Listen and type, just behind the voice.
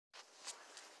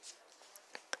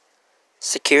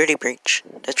Security breach.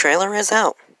 The trailer is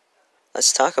out.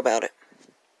 Let's talk about it.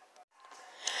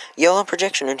 YOLO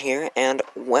Projection here, and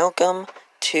welcome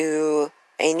to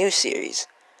a new series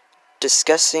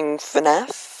discussing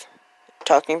FNAF.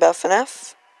 Talking about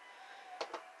FNAF.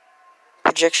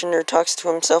 Projectioner talks to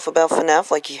himself about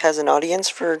FNAF like he has an audience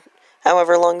for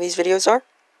however long these videos are.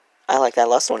 I like that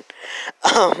last one.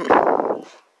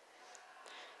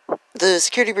 The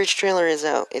Security Breach trailer is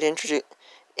out.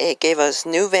 It gave us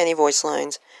new Vanny voice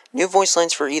lines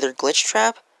for either Glitch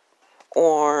Trap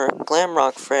or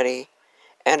Glamrock Freddy,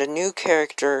 and a new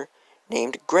character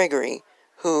named Gregory,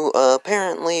 who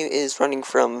apparently is running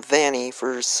from Vanny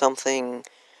for something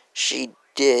she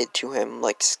did to him,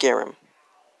 like scare him.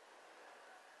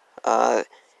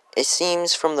 It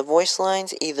seems from the voice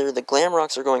lines, either the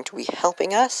Glamrocks are going to be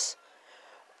helping us,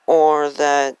 or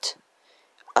that,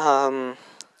 Glitch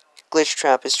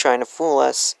Trap is trying to fool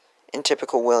us in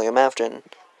typical William Afton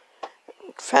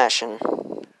fashion.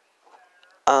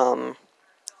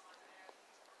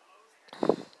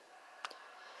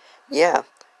 Yeah,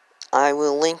 I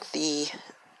will link the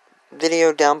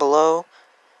video down below.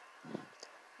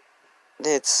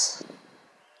 It's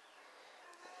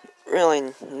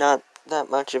really not that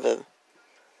much of a...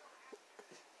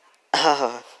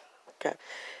 crap.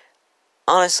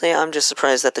 Honestly, I'm just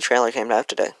surprised that the trailer came out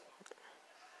today.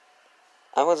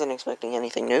 I wasn't expecting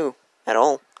anything new at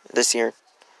all this year,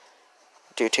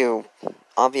 due to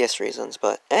obvious reasons,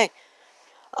 but hey,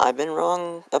 I've been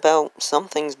wrong about some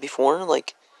things before,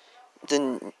 like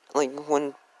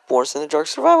when Boris and the Dark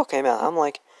Survival came out. I'm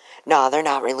like, nah, they're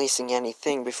not releasing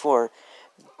anything before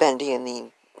Bendy and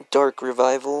the Dark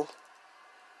Revival.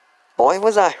 Boy,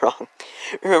 was I wrong.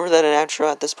 Remember that an outro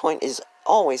at this point is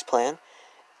always planned.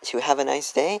 To have a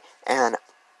nice day, and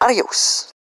adios.